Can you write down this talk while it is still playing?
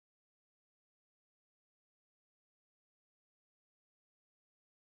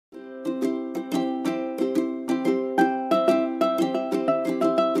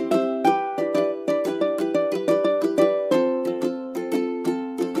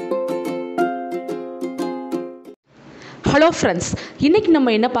Hello friends, இன்றைக்கி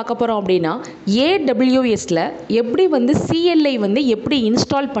நம்ம என்ன பார்க்க போகிறோம் அப்படின்னா ஏடபிள்யூஎஸில் எப்படி சிஎல்ஐ எப்படி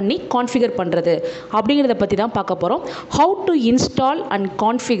இன்ஸ்டால் பண்ணி கான்ஃபிகர் பண்ணுறது அப்படிங்கிறத பற்றி தான் பார்க்க போகிறோம். How to install and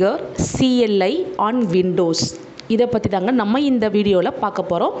configure CLI on Windows, இதை பற்றி தாங்க நம்ம இந்த வீடியோவில் பார்க்க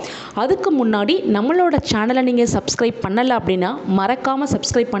போகிறோம். அதுக்கு முன்னாடி நம்மளோட சேனலை நீங்கள் சப்ஸ்கிரைப் பண்ணலை அப்படின்னா மறக்காமல்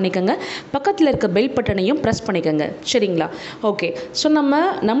சப்ஸ்கிரைப் பண்ணிக்கோங்க. பக்கத்தில் இருக்க பெல் பட்டனையும் ப்ரெஸ் பண்ணிக்கோங்க, சரிங்களா? ஓகே, ஸோ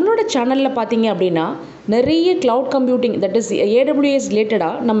நம்மளோட சேனலில் பார்த்தீங்க அப்படின்னா நிறைய cloud computing, that is AWS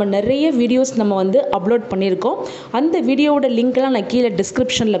ரிலேட்டடாக நம்ம நிறைய வீடியோஸ் நம்ம அப்லோட் பண்ணியிருக்கோம். அந்த வீடியோவோட லிங்க்லாம் நான் கீழே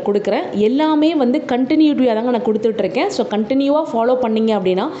டிஸ்கிரிப்ஷனில் கொடுக்குறேன். எல்லாமே கண்டினியூட்டியாக தாங்க நான் கொடுத்துட்ருக்கேன். ஸோ கண்டினியூவாக ஃபாலோ பண்ணிங்க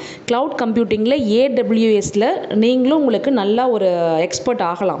அப்படின்னா க்ளவுட் கம்ப்யூட்டிங்கில் AWSல நீங்களும் உங்களுக்கு நல்லா ஒரு எக்ஸ்பர்ட்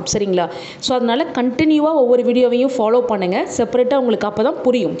ஆகலாம், சரிங்களா? ஸோ அதனால் கண்டினியூவாக ஒவ்வொரு வீடியோவையும் ஃபாலோ பண்ணுங்கள். செப்பரேட்டாக உங்களுக்கு அப்போ தான்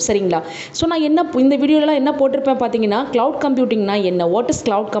புரியும், சரிங்களா? ஸோ நான் இந்த வீடியோலாம் என்ன போட்டிருப்பேன் பார்த்தீங்கன்னா, க்ளவுட் கம்ப்யூட்டிங்னா என்ன, what is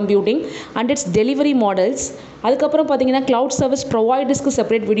cloud computing and it's delivery models. அதுக்கப்புறம் பார்த்தீங்கன்னா க்ளவுட் சர்வீஸ் ப்ரொவைடர்ஸ்க்கு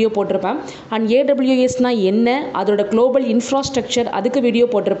செப்பரேட் வீடியோ போட்டிருப்பேன். அண்ட் AWSனா என்ன, அதோட குளோபல் இன்ஃப்ராஸ்ட்ரக்சர், அதுக்கு வீடியோ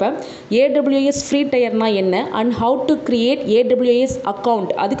போட்டிருப்பேன். AWS ஃப்ரீ டயர்னா என்ன and how to create AWS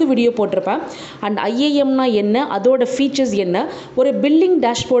account, அதுக்கு வீடியோ போட்டிருப்பேன். அண்ட் IAMனா என்ன, அதோட ஃபீச்சர்ஸ் என்ன, ஒரு பில்லிங்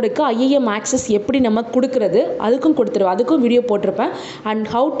டேஷ்போர்டுக்கு IAM ஆக்சஸ் எப்படி நம்ம கொடுக்குறது, அதுக்கும் வீடியோ போட்டிருப்பேன். And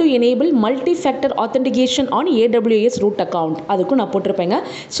how to enable multi factor authentication on AWS root account, அதுக்கும் நான் போட்டிருப்பேங்க.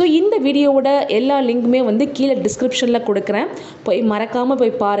 ஸோ இந்த வீடியோவோட எல்லா லிங்க்குமே கீழே டிஸ்கிரிப்ஷனில் கொடுக்குறேன். மறக்காமல் போய்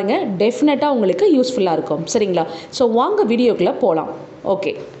பாருங்கள். டெஃபினட்டாக உங்களுக்கு யூஸ்ஃபுல்லாக இருக்கும், சரிங்களா? ஸோ வாங்க வீடியோக்குள்ளே போகலாம்.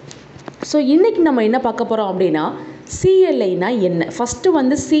 ஓகே, ஸோ இன்றைக்கி நம்ம என்ன பார்க்க போகிறோம் அப்படின்னா, சிஎல்ஐனா என்ன.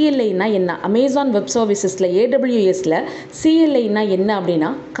 ஃபஸ்ட்டு சிஎல்ஐனா என்ன, அமேசான் வெப் சர்வீசஸில் AWSல சிஎல்ஐனா என்ன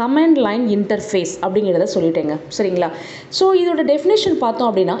அப்படின்னா கமாண்ட் லைன் இன்டர்ஃபேஸ் அப்படிங்கிறத சொல்லிட்டேங்க, சரிங்களா? ஸோ இதோட டெஃபினேஷன் பார்த்தோம்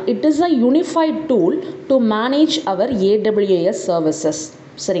அப்படின்னா, it is a unified tool to manage our AWS services,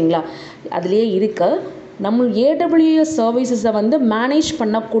 சரிங்களா? அதுலேயே இருக்க நம்ம AWS சர்வீசஸை மேனேஜ்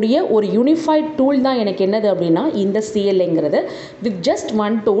பண்ணக்கூடிய ஒரு யூனிஃபைட் டூல் தான் எனக்கு என்னது அப்படின்னா இந்த சிஎல்ஐங்கிறது. With just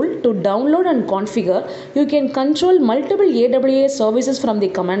one tool to download and configure you can control multiple AWS services from the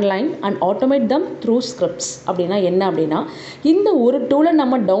command line and automate them through scripts. அப்படின்னா என்ன அப்படின்னா, இந்த ஒரு டூலை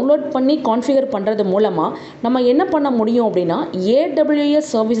நம்ம டவுன்லோட் பண்ணி கான்ஃபிகர் பண்ணுறது மூலமாக நம்ம என்ன பண்ண முடியும் அப்படின்னா, AWS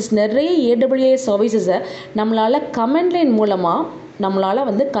சர்வீசஸ், நிறைய AWS சர்வீசஸை நம்மளால் கமாண்ட் லைன் மூலமாக நம்மளால்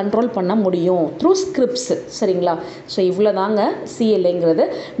கண்ட்ரோல் பண்ண முடியும் த்ரூ ஸ்கிரிப்ட்ஸ், சரிங்களா? ஸோ இவ்வளோ தாங்க சிஎல்ஐங்கிறது.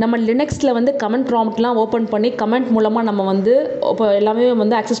 நம்ம லினக்ஸில் கமெண்ட் ப்ராம்ப்ட்லாம் ஓப்பன் பண்ணி கமெண்ட் மூலமாக நம்ம இப்போ எல்லாமே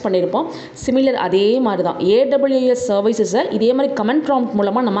ஆக்சஸ் பண்ணியிருப்போம். சிமிலர் அதே மாதிரி தான் AWS சர்வீசஸை இதே மாதிரி கமெண்ட் ப்ராம்ப்ட்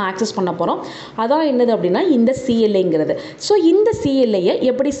மூலமாக நம்ம ஆக்சஸ் பண்ண போகிறோம். அதான் என்னது அப்படின்னா இந்த சிஎல்ஐங்கிறது. ஸோ இந்த சிஎல்ஐயை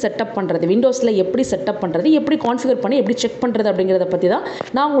எப்படி செட்டப் பண்ணுறது, விண்டோஸில் எப்படி செட்டப் பண்ணுறது, எப்படி கான்ஃபிகர் பண்ணி எப்படி செக் பண்ணுறது அப்படிங்கிறத பற்றி தான்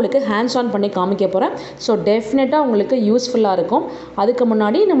நான் உங்களுக்கு ஹேண்ட்ஸ் ஆன் பண்ணி காமிக்க போகிறேன். ஸோ டெஃபினட்டாக உங்களுக்கு யூஸ்ஃபுல்லாக இருக்கும். அதுக்கு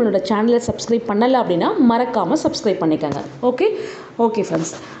முன்னாடி நம்மளோட சேனலை சப்ஸ்கிரைப் பண்ணலை அப்படின்னா மறக்காமல் சப்ஸ்கிரைப் பண்ணிக்கோங்க. ஓகே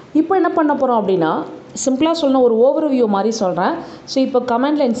ஃப்ரெண்ட்ஸ், இப்போ என்ன பண்ண போகிறோம் அப்படின்னா, சிம்பிளாக சொல்லணும், ஒரு ஓவர்வியூ மாதிரி சொல்கிறேன். ஸோ இப்போ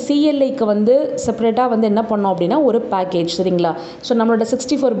கமாண்ட் லைன் சிஎல்ஐக்கு செப்பரேட்டாக என்ன பண்ணோம் அப்படின்னா ஒரு பேக்கேஜ், சரிங்களா? ஸோ நம்மளோட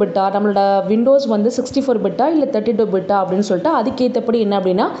 64 பிட்டா, நம்மளோட விண்டோஸ் 64 பிட்டா இல்லை 32 பிட்டா அப்படின்னு சொல்லிட்டு அதுக்கேற்றபடி என்ன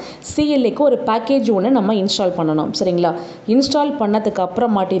அப்படின்னா சிஎல்ஐக்கு ஒரு பேக்கேஜ் ஒன்று நம்ம இன்ஸ்டால் பண்ணணும், சரிங்களா? இன்ஸ்டால் பண்ணதுக்கு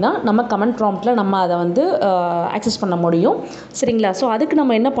அப்புறமாட்டி தான் நம்ம கமெண்ட் ப்ராம்ப்டில் நம்ம அதை ஆக்சஸ் பண்ண முடியும், சரிங்களா? ஸோ அதுக்கு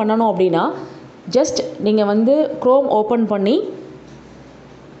நம்ம என்ன பண்ணணும் அப்படின்னா, ஜஸ்ட் நீங்கள் க்ரோம் ஓப்பன் பண்ணி,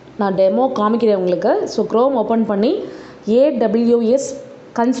 நான் டெமோ காமிக்கிறேன் உங்களுக்கு. ஸோ க்ரோம் ஓப்பன் பண்ணி AWS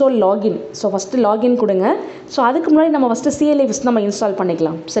console login, so first login கொடுங்க. ஸோ அதுக்கு முன்னாடி நம்ம ஃபஸ்ட்டு சிஎல்ஐ நம்ம இன்ஸ்டால்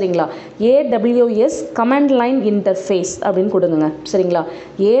பண்ணிக்கலாம், சரிங்களா? AWS கமாண்ட் லைன் இன்டர்ஃபேஸ் அப்படின்னு கொடுங்க, சரிங்களா?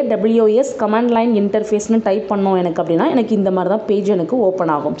 AWS கமாண்ட் லைன் இன்டர்ஃபேஸ்னு டைப் பண்ணோம் எனக்கு அப்படின்னா எனக்கு இந்த மாதிரி தான் பேஜ் எனக்கு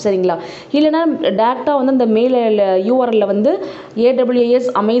ஓப்பன் ஆகும், சரிங்களா? இல்லைனா டேரெக்டாக இந்த மெயில் URL AWS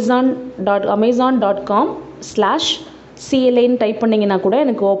amazon.com/CLIன்னு டைப் பண்ணிங்கன்னா கூட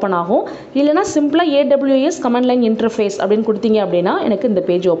எனக்கு ஓப்பன் ஆகும். இல்லைனா சிம்பிளாக AWS கமாண்ட் லைன் இன்டர்ஃபேஸ் அப்படின்னு கொடுத்தீங்க அப்படின்னா எனக்கு இந்த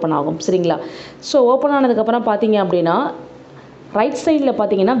பேஜ் ஓப்பன் ஆகும், சரிங்களா? ஸோ ஓப்பன் ஆனதுக்கப்புறம் பார்த்தீங்க அப்படின்னா ரைட் சைடில்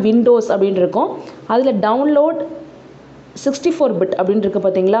பார்த்தீங்கன்னா விண்டோஸ் அப்படின்னு இருக்கும். அதில் டவுன்லோட் 64 பிட் அப்படின்னு இருக்குது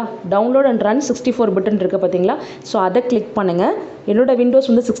பார்த்தீங்களா, டவுன்லோட் அண்ட் ரன் 64 பிட்னு இருக்குது பார்த்தீங்களா? ஸோ அதை கிளிக் பண்ணுங்கள். என்னோடய விண்டோஸ்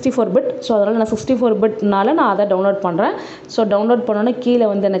 64 பிட், ஸோ அதனால் நான் 64 பிட்னால நான் அதை டவுன்லோட் பண்ணுறேன். ஸோ டவுன்லோட் பண்ணோன்னே கீழே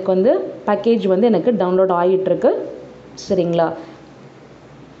எனக்கு பேக்கேஜ் எனக்கு டவுன்லோட் ஆகிட்டுருக்கு, சரிங்களா?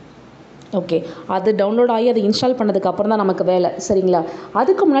 ஓகே, அது டவுன்லோட் ஆகி அதை இன்ஸ்டால் பண்ணதுக்கப்புறம் தான் நமக்கு வேலை, சரிங்களா?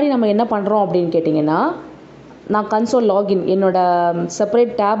 அதுக்கு முன்னாடி நம்ம என்ன பண்ணுறோம் அப்படின்னு கேட்டிங்கன்னா, நான் கன்சோல் லாகின் என்னோடய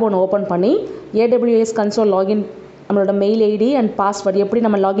செப்பரேட் டேப் ஒன்று ஓப்பன் பண்ணி AWS கன்சோல் லாகின் நம்மளோட மெயில் ஐடி அண்ட் பாஸ்வேர்டு எப்படி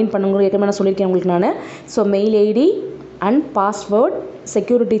நம்ம லாகின் பண்ணுங்க ஏற்கனவே நான் சொல்லியிருக்கேன் உங்களுக்கு நான். So mail ID and password,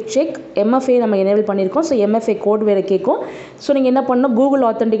 security check, MFA நம்ம எனேபிள் பண்ணியிருக்கோம். ஸோ MFA கோட் வேறு கேட்கும். ஸோ நீங்கள் என்ன பண்ணணும், கூகுள்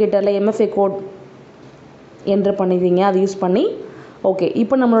ஆத்தென்டிகேட்டரில் MFA கோட் என்ட்ரு பண்ணிடுவீங்க அதை யூஸ் பண்ணி. ஓகே,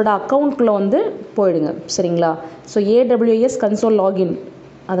 இப்போ நம்மளோட அக்கௌண்ட்குள்ளே வந்து போயிடுங்க. சரிங்களா? ஸோ AWS கன்சோல் லாகின்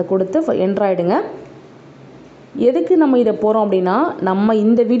அதை கொடுத்து என்ட்ரு ஆகிடுங்க. எதுக்கு நம்ம இதை போகிறோம் அப்படின்னா, நம்ம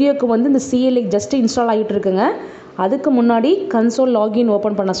இந்த வீடியோக்கு வந்து இந்த CLI ஜஸ்ட் இன்ஸ்டால் ஆகிட்டு இருக்குங்க. அதுக்கு முன்னாடி கன்சோல் லாகின்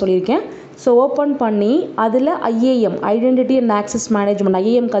ஓப்பன் பண்ண சொல்லியிருக்கேன். ஸோ ஓப்பன் பண்ணி அதில் IAM identity and access management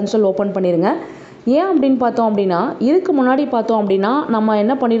IAM console open பண்ணிடுங்க. ஏன் அப்படின்னு பார்த்தோம் அப்படின்னா, இதுக்கு முன்னாடி பார்த்தோம் அப்படின்னா நம்ம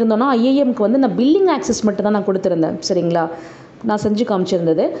என்ன பண்ணியிருந்தோம்னா, IAMக்கு வந்து நான் பில்லிங் ஆக்சஸ் மட்டும் தான் நான் கொடுத்துருந்தேன். சரிங்களா? நான் செஞ்சு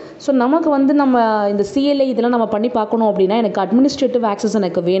காமிச்சிருந்தது. ஸோ நமக்கு வந்து நம்ம இந்த CLI இதெல்லாம் நம்ம பண்ணி பார்க்கணும் அப்படின்னா எனக்கு அட்மினிஸ்ட்ரேட்டிவ் ஆக்சஸ்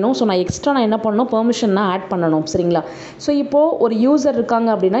எனக்கு வேணும். ஸோ நான் எக்ஸ்ட்ரா நான் என்ன பண்ணணும், பெர்மிஷனை ஆட் பண்ணணும். சரிங்களா? ஸோ இப்போது ஒரு யூசர் இருக்காங்க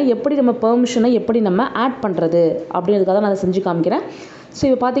அப்படின்னா எப்படி நம்ம பெர்மிஷனை எப்படி நம்ம ஆட் பண்ணுறது அப்படின்றதுக்காக நான் அதை செஞ்சு காமிக்கிறேன். ஸோ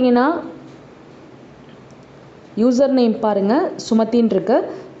இப்போ பார்த்தீங்கன்னா யூசர் நேம் பாருங்கள், சுமத்தின்னு இருக்கு.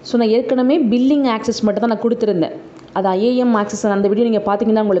 ஸோ நான் ஏற்கனவே பில்லிங் ஆக்சஸ் மட்டும் தான் நான் கொடுத்துருந்தேன். அது IAM ஆக்சஸ் அந்த வீடியோ நீங்கள்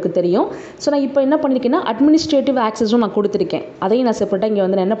பார்த்தீங்கன்னா உங்களுக்கு தெரியும். ஸோ நான் இப்போ என்ன பண்ணியிருக்கேன்னா அட்மினிஸ்ட்ரேட்டிவ் ஆக்சஸும் நான் கொடுத்துருக்கேன். அதையும் நான் செப்பரேட்டாக இங்கே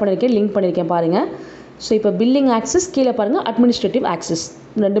வந்து நான் என்ன பண்ணியிருக்கேன், லிங்க் பண்ணியிருக்கேன் பாருங்கள். ஸோ இப்போ பில்லிங் ஆக்சஸ் கீழே பாருங்கள், அட்மினிஸ்ட்ரேட்டிவ் ஆக்சஸ்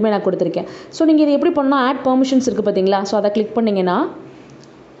ரெண்டுமே நான் கொடுத்துருக்கேன். ஸோ நீங்கள் இது எப்படி பண்ணால் ஆட் பெர்மிஷன்ஸ் இருக்குது பார்த்தீங்களா? ஸோ அதை கிளிக் பண்ணிங்கன்னா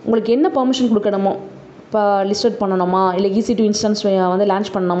உங்களுக்கு என்ன பெர்மிஷன் கொடுக்கணுமோ, இப்போ லிஸ்ட் அவுட் பண்ணணுமா இல்லை EC2 இன்ஸ்டன்ஸ் வந்து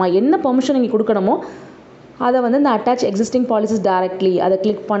லான்ச் பண்ணணுமா, என்ன பெர்மிஷன் நீங்கள் கொடுக்கணுமோ அதை வந்து இந்த அட்டாச் எக்ஸிஸ்டிங் பாலிசிஸ் டைரக்ட்லி அதை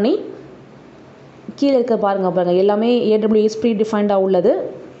கிளிக் பண்ணி கீழே இருக்க பாருங்கள் எல்லாமே AWS ப்ரீ டிஃபைன்டாக உள்ளது.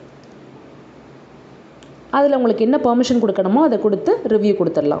 அதில் உங்களுக்கு என்ன பெர்மிஷன் கொடுக்கணுமோ அதை கொடுத்து ரிவ்யூ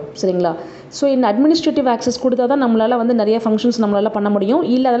கொடுத்துடலாம். சரிங்களா? ஸோ இந்த அட்மினிஸ்ட்ரேட்டிவ் ஆக்சஸ் கொடுத்தா தான் நம்மளால் வந்து நிறைய ஃபங்க்ஷன்ஸ் நம்மளால் பண்ண முடியும்.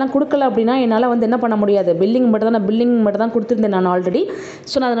 இல்லை அதெல்லாம் கொடுக்கல அப்படின்னா என்னால் வந்து என்ன பண்ண முடியாது, பில்லிங் மட்டும் தான் கொடுத்துருந்தேன் நான் ஆல்ரெடி.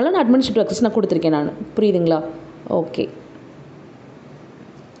 ஸோ நான் அதனால் நான் அட்மினிஸ்ட்ரேட்டிவ் ஆக்சஸ் நான் கொடுத்துருக்கேன் நான். புரியுதுங்களா? ஓகே,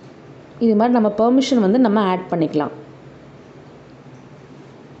 இது மாதிரி நம்ம பெர்மிஷன் வந்து நம்ம ஆட் பண்ணிக்கலாம்.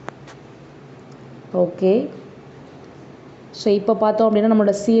 ஓகே, ஸோ இப்போ பார்த்தோம் அப்படின்னா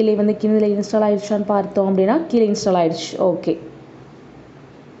நம்மளோட CLI வந்து கீழே இன்ஸ்டால் ஆகிடுச்சான்னு பார்த்தோம் அப்படின்னா கீழே இன்ஸ்டால் ஆகிடுச்சு. ஓகே,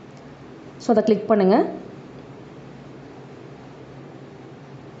 ஸோ அதை கிளிக் பண்ணுங்கள்.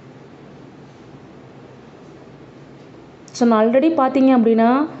 ஸோ நான் ஆல்ரெடி பார்த்தீங்க அப்படின்னா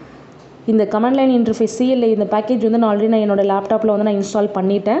இந்த கமாண்ட் லைன் இன்டர்ஃபேஸ் CLI இந்த பேக்கேஜ் வந்து நான் ஆல்ரெடி என்னோடய லேப்டாப்பில் வந்து நான் இன்ஸ்டால்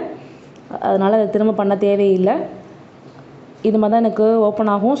பண்ணிட்டேன். அதனால் அதை திரும்ப பண்ண தேவையில்லை. இது மாதிரி தான் எனக்கு ஓப்பன்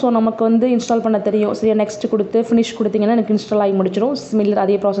ஆகும். ஸோ நமக்கு வந்து இன்ஸ்டால் பண்ண தெரியும். சரியா? நெக்ஸ்ட் கொடுத்து ஃபினிஷ் கொடுத்தீங்கன்னா எனக்கு இன்ஸ்டால் ஆகி முடிச்சிடும். சிமிலர்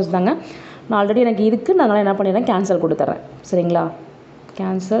அதே ப்ராசஸ் தாங்க. நான் ஆல்ரெடி எனக்கு இருக்குது, நான் அதனால் என்ன பண்ணிடுறேன், கேன்சல் கொடுத்துட்றேன். சரிங்களா?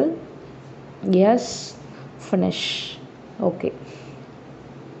 Cancel, S, finish. Okay,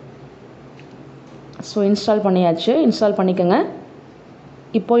 so install பண்ணியாச்சு. இன்ஸ்டால் பண்ணிக்கோங்க.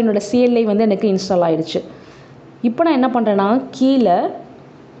 இப்போது என்னோடய CLI வந்து எனக்கு இன்ஸ்டால் ஆகிடுச்சு. இப்போ நான் என்ன பண்ணுறேன்னா கீழே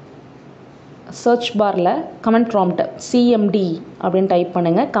சர்ச் பாரில் கமெண்ட் ப்ராம்ப்ட் CMD அப்படின்னு டைப்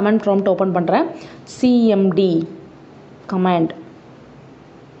பண்ணுங்கள். கமெண்ட் ப்ராம்ப்ட் ஓப்பன் பண்ணுறேன். CMD command.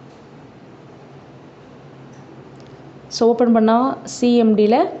 ஸோ ஓப்பன் பண்ணால்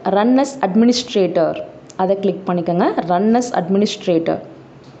CMDயில் ரன் அஸ் அட்மினிஸ்ட்ரேட்டர் அதை கிளிக் பண்ணிக்கோங்க. Run as administrator.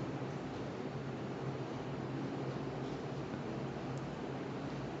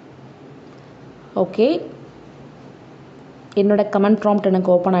 ஓகே, என்னோட கமெண்ட் ப்ராம்ப்ட்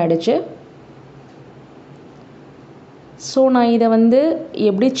எனக்கு ஓப்பன் ஆகிடுச்சு. ஸோ நான் இதை வந்து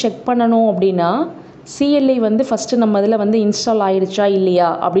எப்படி செக் பண்ணணும் அப்படின்னா CLI வந்து ஃபஸ்ட்டு நம்ம இதில் வந்து இன்ஸ்டால் ஆகிடுச்சா இல்லையா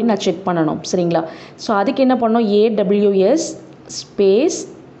அப்படின்னு நான் செக் பண்ணணும். சரிங்களா? ஸோ அதுக்கு என்ன பண்ணணும், AWS ஸ்பேஸ் --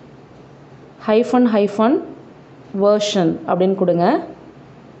 வெர்ஷன் அப்படின்னு கொடுங்க.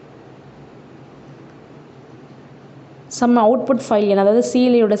 சம் அவுட்புட் ஃபைல், அதாவது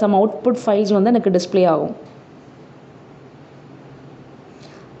CLIயோட சம் அவுட்புட் ஃபைல்ஸ் வந்து எனக்கு டிஸ்பிளே ஆகும்.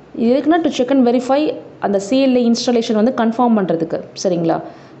 இதுக்குன்னா டு செக் அண்ட் வெரிஃபை அந்த CLI இன்ஸ்டாலேஷன் வந்து கன்ஃபார்ம் பண்ணுறதுக்கு. சரிங்களா?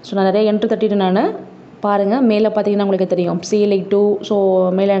 ஸோ நான் நிறைய என்ட்ரு தட்டிட்டு நான் பாருங்கள் மேலே பார்த்தீங்கன்னா உங்களுக்கு தெரியும் CLI 2. ஸோ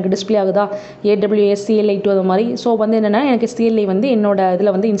மேலே எனக்கு டிஸ்பிளே ஆகுதா AWS CLI 2 அது மாதிரி. ஸோ வந்து என்னென்னா எனக்கு CLI வந்து என்னோட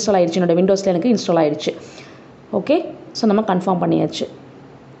இதில் வந்து இன்ஸ்டால் ஆகிடுச்சு, என்னோடய விண்டோஸில் எனக்கு இன்ஸ்டால் ஆகிடுச்சு. ஓகே, ஸோ நம்ம கன்ஃபார்ம் பண்ணியாச்சு.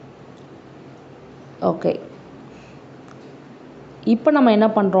 ஓகே, இப்போ நம்ம என்ன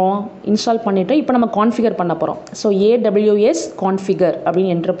பண்ணுறோம், இன்ஸ்டால் பண்ணிவிட்டு இப்போ நம்ம கான்ஃபிகர் பண்ண போகிறோம். ஸோ AWS கான்ஃபிகர்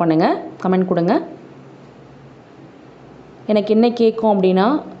அப்படின்னு என்ட்ரு பண்ணுங்கள், கமெண்ட் கொடுங்க. எனக்கு என்ன கேட்கும் அப்படின்னா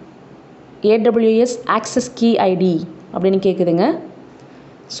AWS ஆக்சஸ் கீ ஐடி அப்படின்னு கேட்குதுங்க.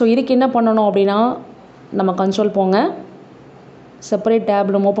 ஸோ இதுக்கு என்ன பண்ணணும் அப்படின்னா நம்ம கன்சோல் போங்க. செப்பரேட்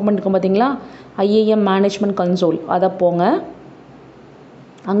டேப் நம்ம ஓப்பன் பண்ணியிருக்கோம் பார்த்தீங்களா, IAM மேனேஜ்மெண்ட் கன்சோல் அதை போங்க.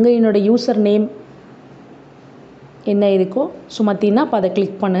 அங்கே என்னோடய யூசர் நேம் என்ன இருக்கோ சுமத்தின்னா அப்போ அதை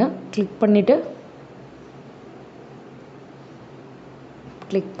கிளிக் பண்ணிவிட்டு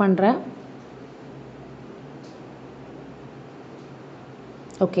கிளிக் பண்ணுறேன்.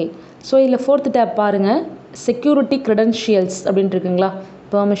 ஓகே, ஸோ இதில் 4th டேப் பாருங்கள், செக்யூரிட்டி க்ரெடென்ஷியல்ஸ் அப்படின்ட்டு இருக்குங்களா,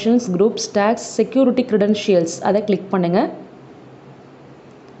 permissions, groups, tax, security credentials அதை கிளிக் பண்ணுங்கள்.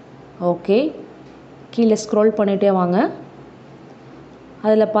 ஓகே, கீழே ஸ்க்ரோல் பண்ணிகிட்டே வாங்க.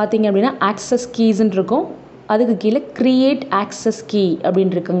 அதில் பார்த்தீங்க அப்படின்னா ஆக்சஸ் கீஸ்ன்னு இருக்கும். அதுக்கு கீழே க்ரியேட் ஆக்சஸ் கீ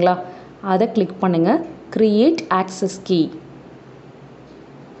அப்படின்னு இருக்குங்களா, அதை கிளிக் பண்ணுங்கள். Create access key.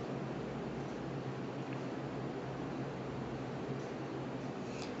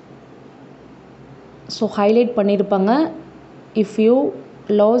 So highlight பண்ணியிருப்பாங்க, if you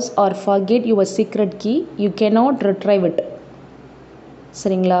loss R forget your secret key you cannot retrieve it.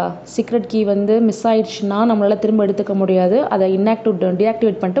 சரிங்களா, சீக்ரெட் கீ வந்து மிஸ் ஆயிடுச்சுன்னா நம்மளால் திரும்ப எடுத்துக்க முடியாது. அதை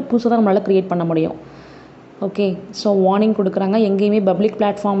டீஆக்டிவேட் பண்ணிட்டு புதுசாக தான் நம்மளால் க்ரியேட் பண்ண முடியும். ஓகே, ஸோ வார்னிங் கொடுக்குறாங்க. எங்கேயுமே பப்ளிக்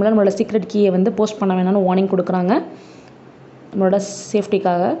பிளாட்ஃபார்மில் நம்மளோட சீக்ரெட் கீயை வந்து போஸ்ட் பண்ண வேணாம்னு வார்னிங் கொடுக்குறாங்க நம்மளோட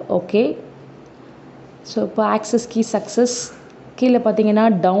சேஃப்டிக்காக. ஓகே, ஸோ இப்போ ஆக்சஸ் கீ சக்ஸஸ். கீழே பார்த்தீங்கன்னா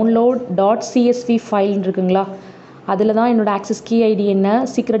download.csv ஃபைல்னு இருக்குங்களா, அதில் தான் என்னோடய ஆக்சஸ் கீ ஐடி என்ன,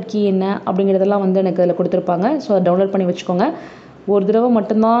 சீக்ரெட் கீ என்ன அப்படிங்கிறதெல்லாம் வந்து எனக்கு அதில் கொடுத்துருப்பாங்க. ஸோ அதை டவுன்லோட் பண்ணி வச்சுக்கோங்க. ஒரு தடவை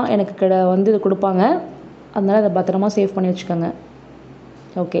மட்டும்தான் எனக்கு வந்து இது கொடுப்பாங்க, அதனால் அதை பத்திரமா சேவ் பண்ணி வச்சுக்கோங்க.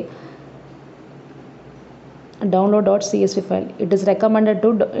 Okay, download.csv file it is recommended to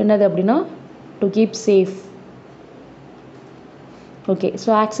என்னது அப்படின்னா to keep safe. Okay, so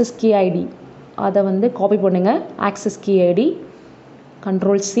access key ID அதை வந்து காப்பி பண்ணுங்கள். Access key ID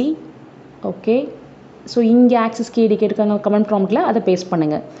Ctrl+C. Okay, so இங்கே ஆக்சஸ் கீ ஐடி கேட்குறாங்க கமெண்ட் ப்ராம்ப்டில், அதை பேஸ்ட்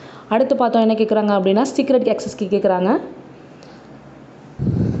பண்ணுங்கள். அடுத்து பார்த்தோம் என்ன கேட்குறாங்க அப்படின்னா சீக்ரெட் ஆக்சஸ் கீ கேட்குறாங்க.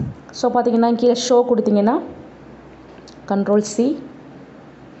 ஸோ பார்த்தீங்கன்னா கீழே ஷோ கொடுத்தீங்கன்னா Ctrl+C,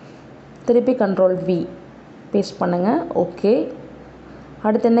 திருப்பி Ctrl+V பேஸ்ட் பண்ணுங்கள். ஓகே,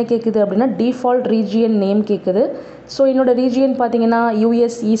 அடுத்து என்ன கேட்குது அப்படின்னா டிஃபால்ட் ரீஜியன் நேம் கேட்குது. ஸோ என்னோடய ரீஜியன் பார்த்தீங்கன்னா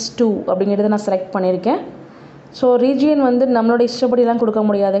US East 2 அப்படிங்கிறத நான் செலக்ட் பண்ணியிருக்கேன். ஸோ ரீஜியன் வந்து நம்மளோட இஷ்டப்படிலாம் கொடுக்க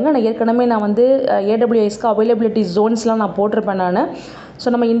முடியாதுங்க. நான் ஏற்கனவே வந்து AWSக்கு அவைலபிலிட்டி ஜோன்ஸ்லாம் நான் போட்டிருப்பேன் நான். ஸோ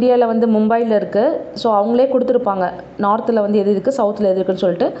நம்ம இந்தியாவில் வந்து மும்பையில் இருக்குது. ஸோ அவங்களே கொடுத்துருப்பாங்க நார்த்தில் வந்து எது இருக்குது, சவுத்தில் எது இருக்குதுன்னு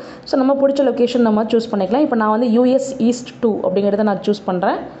சொல்லிட்டு. ஸோ நம்ம பிடிச்ச லொக்கேஷன் நம்ம சூஸ் பண்ணிக்கலாம். இப்போ நான் வந்து US East 2 அப்படிங்கிறத நான் சூஸ்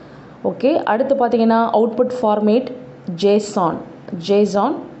பண்ணுறேன். ஓகே, அடுத்து பார்த்தீங்கன்னா output format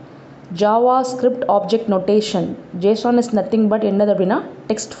JSON Java script object notation. JSON is nothing but என்னது அப்படின்னா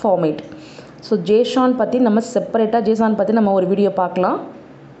டெக்ஸ்ட் ஃபார்மேட். ஸோ JSON பற்றி நம்ம செப்பரேட்டாக JSON பற்றி நம்ம ஒரு வீடியோ பார்க்கலாம்.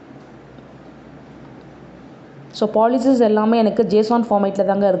 ஸோ பாலிசிஸ் எல்லாமே எனக்கு JSON ஃபார்மேட்டில்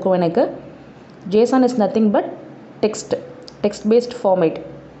தாங்க இருக்கும். எனக்கு JSON is nothing but text paste format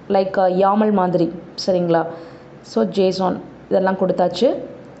like YAML மாதிரி. சரிங்களா, ஸோ JSON இதெல்லாம் கொடுத்தாச்சு.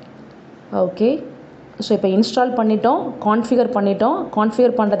 ஓகே, ஸோ இப்போ இன்ஸ்டால் பண்ணிட்டோம், கான்ஃபிகர்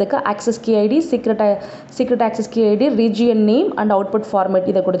பண்ணுறதுக்கு access key ID, secret access key ID, region name and output format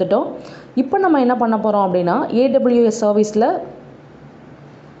இதை கொடுத்துட்டோம். இப்போ நம்ம என்ன பண்ண போகிறோம் அப்படின்னா AWS சர்வீஸில்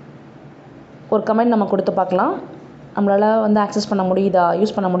ஒரு கமெண்ட் நம்ம கொடுத்து பார்க்கலாம். நம்மளால் வந்து ஆக்சஸ் பண்ண முடியுதா,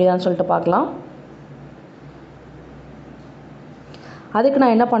 யூஸ் பண்ண முடியுதான்னு சொல்லிட்டு பார்க்கலாம். அதுக்கு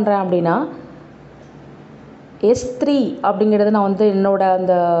நான் என்ன பண்ணுறேன் அப்படின்னா S3 அப்படிங்கிறது நான் வந்து என்னோட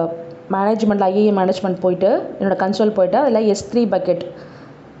அந்த மேனேஜ்மெண்ட் IAM மேனேஜ்மெண்ட் போயிட்டு என்னோடய கன்சோல் போயிட்டு அதில் S3 பக்கெட்.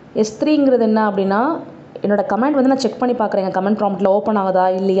 S3ங்கிறது என்ன அப்படின்னா என்னோடய கமெண்ட் வந்து நான் செக் பண்ணி பார்க்குறேன் கமெண்ட் ப்ராம்ப்ட்டில் ஓப்பன் ஆகுதா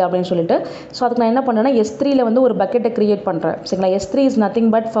இல்லையா அப்படின்னு சொல்லிட்டு. ஸோ அதுக்கு நான் என்ன பண்ணுறேன்னா S3ல் வந்து ஒரு பக்கெட்டை க்ரியேட் பண்ணுறேன். சரிங்களா, S3 இஸ் நத்திங்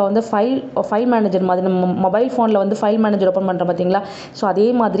பட் வந்து ஃபைல் மேனேஜர் மாதிரி. நம்ம மொபைல் ஃபோனில் வந்து ஃபைல் மேனேஜர் ஓப்பன் பண்ணுறோம் பார்த்தீங்களா. ஸோ அதே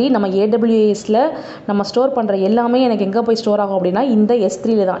மாதிரி நம்ம AWSல நம்ம ஸ்டோர் பண்ணுற எல்லாமே எனக்கு எங்கே போய் ஸ்டோர் ஆகும் அப்படின்னா இந்த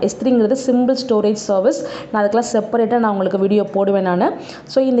S3ல தான். S3ங்கிறது சிம்பிள் ஸ்டோரேஜ் சர்வீஸ். நான் அதுக்கெலாம் செப்பரேட்டாக நான் உங்களுக்கு வீடியோ போடுவேன் நான்.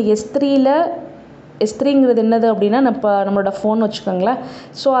 ஸோ இந்த S3ங்கிறது என்னது அப்படின்னா இப்போ நம்மளோட ஃபோன் வச்சுக்கோங்களேன்.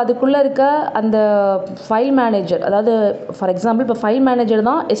 ஸோ அதுக்குள்ளே இருக்க அந்த ஃபைல் மேனேஜர், அதாவது ஃபார் எக்ஸாம்பிள் இப்போ ஃபைல் மேனேஜர்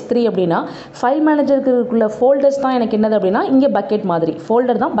தான் S3 அப்படின்னா ஃபைல் மேனேஜருக்குள்ள ஃபோல்டர்ஸ் தான் எனக்கு என்னது அப்படின்னா இங்கே பக்கெட் மாதிரி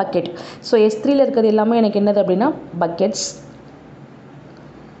ஃபோல்டர் தான் பக்கெட். ஸோ S3ல இருக்கிறது எல்லாமே எனக்கு என்னது அப்படின்னா பக்கெட்ஸ்.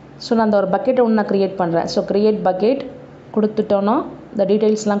 ஸோ நான் அந்த ஒரு பக்கெட்டை ஒன்று நான் க்ரியேட் பண்ணுறேன். ஸோ க்ரியேட் பக்கெட் கொடுத்துட்டோன்னா இந்த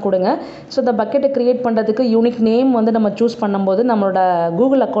டீட்டெயில்ஸ்லாம் கொடுங்க. ஸோ இந்த பக்கெட்டை க்ரியேட் பண்ணுறதுக்கு யூனிக் நேம் வந்து நம்ம சூஸ் பண்ணும்போது நம்மளோட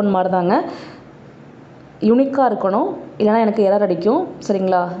கூகுள் அக்கௌண்ட் மாதிரி தாங்க யூனிக்காக இருக்கணும், இல்லைனா எனக்கு எரர் அடிக்கும்.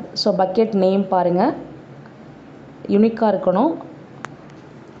 சரிங்களா, ஸோ பக்கெட் நேம் பாருங்கள் யூனிக்காக இருக்கணும்,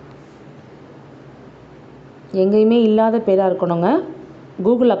 எங்கேயுமே இல்லாத பேராக இருக்கணுங்க.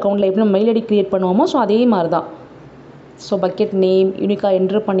 கூகுள் அக்கௌண்ட்டில் எப்படி நம்ம மெயில் ஐடி க்ரியேட் பண்ணுவோமோ ஸோ அதே மாதிரி தான். ஸோ பக்கெட் நேம் யூனிக்காக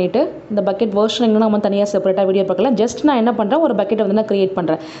என்ட்ரு பண்ணிவிட்டு இந்த பக்கெட் வேர்ஷன் எங்கே நம்ம தனியாக செப்பரேட்டாக வீடியோ பார்க்கலாம். ஜஸ்ட் நான் என்ன பண்ணுறேன், ஒரு பக்கெட்டை வந்து நான் க்ரியேட்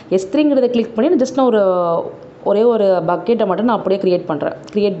பண்ணுறேன். S3ங்கிறத கிளிக் பண்ணி ஜஸ்ட் நான் ஒரே ஒரு பக்கெட்டை மட்டும் நான் அப்படியே க்ரியேட் பண்ணுறேன்.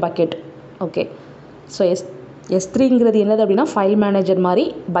 Create bucket. ஓகே, ஸோ S3ங்கிறது என்னது அப்படின்னா ஃபைல் மேனேஜர் மாதிரி,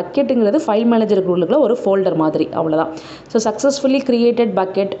 பக்கெட்டுங்கிறது ஃபைல் மேனேஜருக்குள்ள ஒரு ஃபோல்டர் மாதிரி, அவ்வளோதான். So successfully created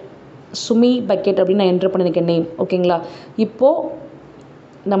bucket Sumi bucket அப்படின்னு நான் என்ட்ரு பண்ணியிருக்கேன் நேம். ஓகேங்களா, இப்போது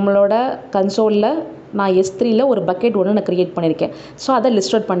நம்மளோட கன்சோலில் நான் S3ல ஒரு பக்கெட் ஒன்று நான் க்ரியேட் பண்ணியிருக்கேன். ஸோ அதை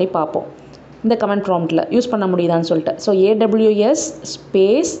லிஸ்ட் அவுட் பண்ணி பார்ப்போம் இந்த கமெண்ட் ப்ராம்ப்ட்டில் யூஸ் பண்ண முடியுதான்னு சொல்லிட்டு. So AWS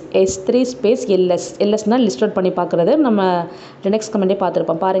space S3 space எல்எஸ்னால் list out பண்ணி பார்க்குறது நம்ம லினக்ஸ் கமெண்டே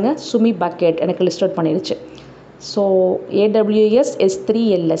பார்த்துருப்போம். பாருங்கள், சுமி பக்கெட் எனக்கு லிஸ்ட் அவுட் பண்ணிடுச்சு. So AWS S3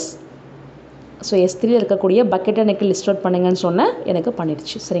 LS, so S3ல இருக்கக்கூடிய பக்கெட்டை எனக்கு லிஸ்ட் அவுட் பண்ணுங்கன்னு சொன்னேன், எனக்கு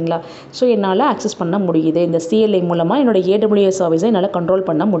பண்ணிடுச்சு. சரிங்களா? ஸோ என்னால் ஆக்சஸ் பண்ண முடியுது. இந்த CLI மூலமாக என்னோடய AWS சர்வீஸை என்னால் கண்ட்ரோல்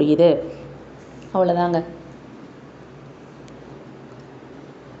பண்ண முடியுது. அவ்வளோதாங்க.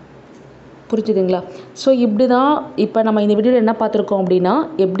 புரிஞ்சுதுங்களா? ஸோ இப்படி தான் இப்போ நம்ம இந்த வீடியோவில் என்ன பார்த்துருக்கோம் அப்படின்னா,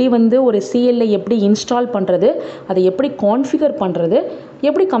 எப்படி வந்து ஒரு CLI எப்படி இன்ஸ்டால் பண்ணுறது, அதை எப்படி கான்ஃபிகர் பண்ணுறது,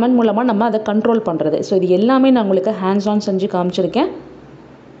 எப்படி கமெண்ட் மூலமாக நம்ம அதை கண்ட்ரோல் பண்ணுறது. ஸோ இது எல்லாமே நான் உங்களுக்கு ஹேண்ட்ஸ் ஆன் செஞ்சு காமிச்சிருக்கேன்.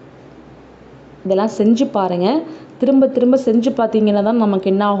 இதெல்லாம் செஞ்சு பாருங்கள். திரும்ப திரும்ப செஞ்சு பார்த்தீங்கன்னா தான் நமக்கு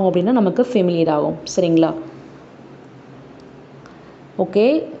என்ன ஆகும் அப்படின்னா நமக்கு ஃபெமிலியர் ஆகும். சரிங்களா? ஓகே,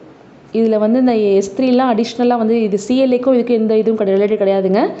 இதில் வந்து இந்த S3லாம் அடிஷ்னலாக வந்து இது CLIக்கும் இதுக்கு எந்த இதுவும் ரிலேட்டட்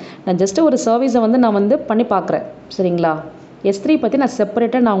கிடையாதுங்க. நான் ஜஸ்ட்டு ஒரு சர்வீஸை வந்து நான் வந்து பண்ணி பார்க்குறேன். சரிங்களா? S3 பற்றி நான்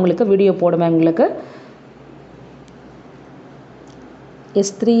செப்பரேட்டாக நான் உங்களுக்கு வீடியோ போடுவேன். உங்களுக்கு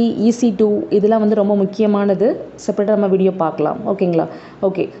S3 EC2 இதெல்லாம் வந்து ரொம்ப முக்கியமானது. செப்பரேட்டாக நம்ம வீடியோ பார்க்கலாம். ஓகேங்களா?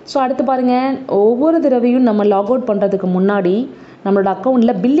 ஓகே, ஸோ அடுத்து பாருங்கள், ஒவ்வொரு தடவையும் நம்ம லாக் அவுட் பண்ணுறதுக்கு முன்னாடி நம்மளோட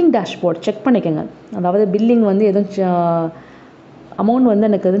அக்கௌண்ட்டில் பில்லிங் டேஷ்போர்ட் செக் பண்ணிக்கோங்க. அதாவது பில்லிங் வந்து எதுவும் அமௌண்ட் வந்து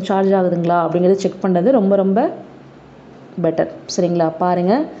எனக்கு எதுவும் சார்ஜ் ஆகுதுங்களா அப்படிங்கிறத செக் பண்ணுறது ரொம்ப ரொம்ப பெட்டர். சரிங்களா?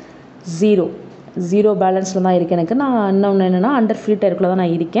 பாருங்கள், ஜீரோ பேலன்ஸில் தான் இருக்குது எனக்கு. நான் இன்னொன்று என்னென்னா அண்டர் ஃப்ரீ டயருக்குள்ளே தான்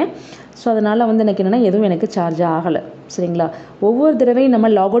நான் இருக்கேன். ஸோ அதனால் வந்து எனக்கு என்னென்னா எதுவும் எனக்கு சார்ஜ் ஆகலை. சரிங்களா? ஒவ்வொரு தடவையும் நம்ம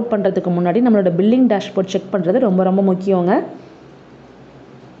லாக் அவுட் பண்ணுறதுக்கு முன்னாடி நம்மளோட பில்லிங் டேஷ்போர்ட் செக் பண்ணுறது ரொம்ப ரொம்ப முக்கியங்க.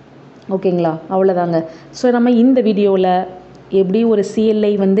 ஓகேங்களா? அவ்வளோதாங்க. ஸோ நம்ம இந்த வீடியோவில் எப்படி ஒரு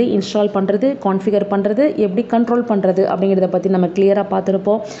CLI வந்து இன்ஸ்டால் பண்ணுறது, கான்ஃபிகர் பண்ணுறது, எப்படி கண்ட்ரோல் பண்ணுறது அப்படிங்கிறத பற்றி நம்ம கிளியராக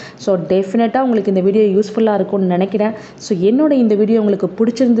பார்த்துருப்போம். ஸோ டெஃபினட்டாக உங்களுக்கு இந்த வீடியோ யூஸ்ஃபுல்லாக இருக்கும்னு நினைக்கிறேன். ஸோ என்னோட இந்த வீடியோ உங்களுக்கு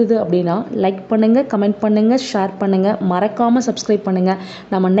பிடிச்சிருந்தது அப்படின்னா லைக் பண்ணுங்கள், கமெண்ட் பண்ணுங்கள், ஷேர் பண்ணுங்கள், மறக்காமல் சப்ஸ்கிரைப் பண்ணுங்கள்.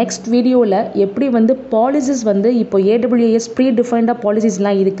 நம்ம நெக்ஸ்ட் வீடியோவில் எப்படி வந்து பாலிசிஸ் வந்து இப்போ AWS ப்ரீ டிஃபைன்டாக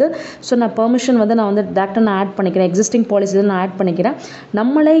பாலிசிஸ்லாம் இருக்குது. ஸோ நான் பெர்மிஷன் வந்து நான் வந்து டேரெக்டாக நான் ஆட் பண்ணிக்கிறேன். எக்ஸிஸ்டிங் பாலிசிஸ் நான் ஆட் பண்ணிக்கிறேன்.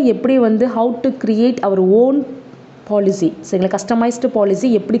 நம்மளே எப்படி வந்து how to create our own policy, சரிங்களா, கஸ்டமைஸ்டு பாலிசி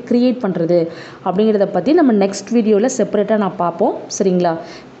எப்படி க்ரியேட் பண்ணுறது அப்படிங்கிறத பற்றி நம்ம நெக்ஸ்ட் வீடியோவில் செப்பரேட்டாக நான் பார்ப்போம். சரிங்களா?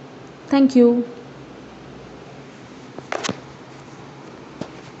 தேங்க்யூ.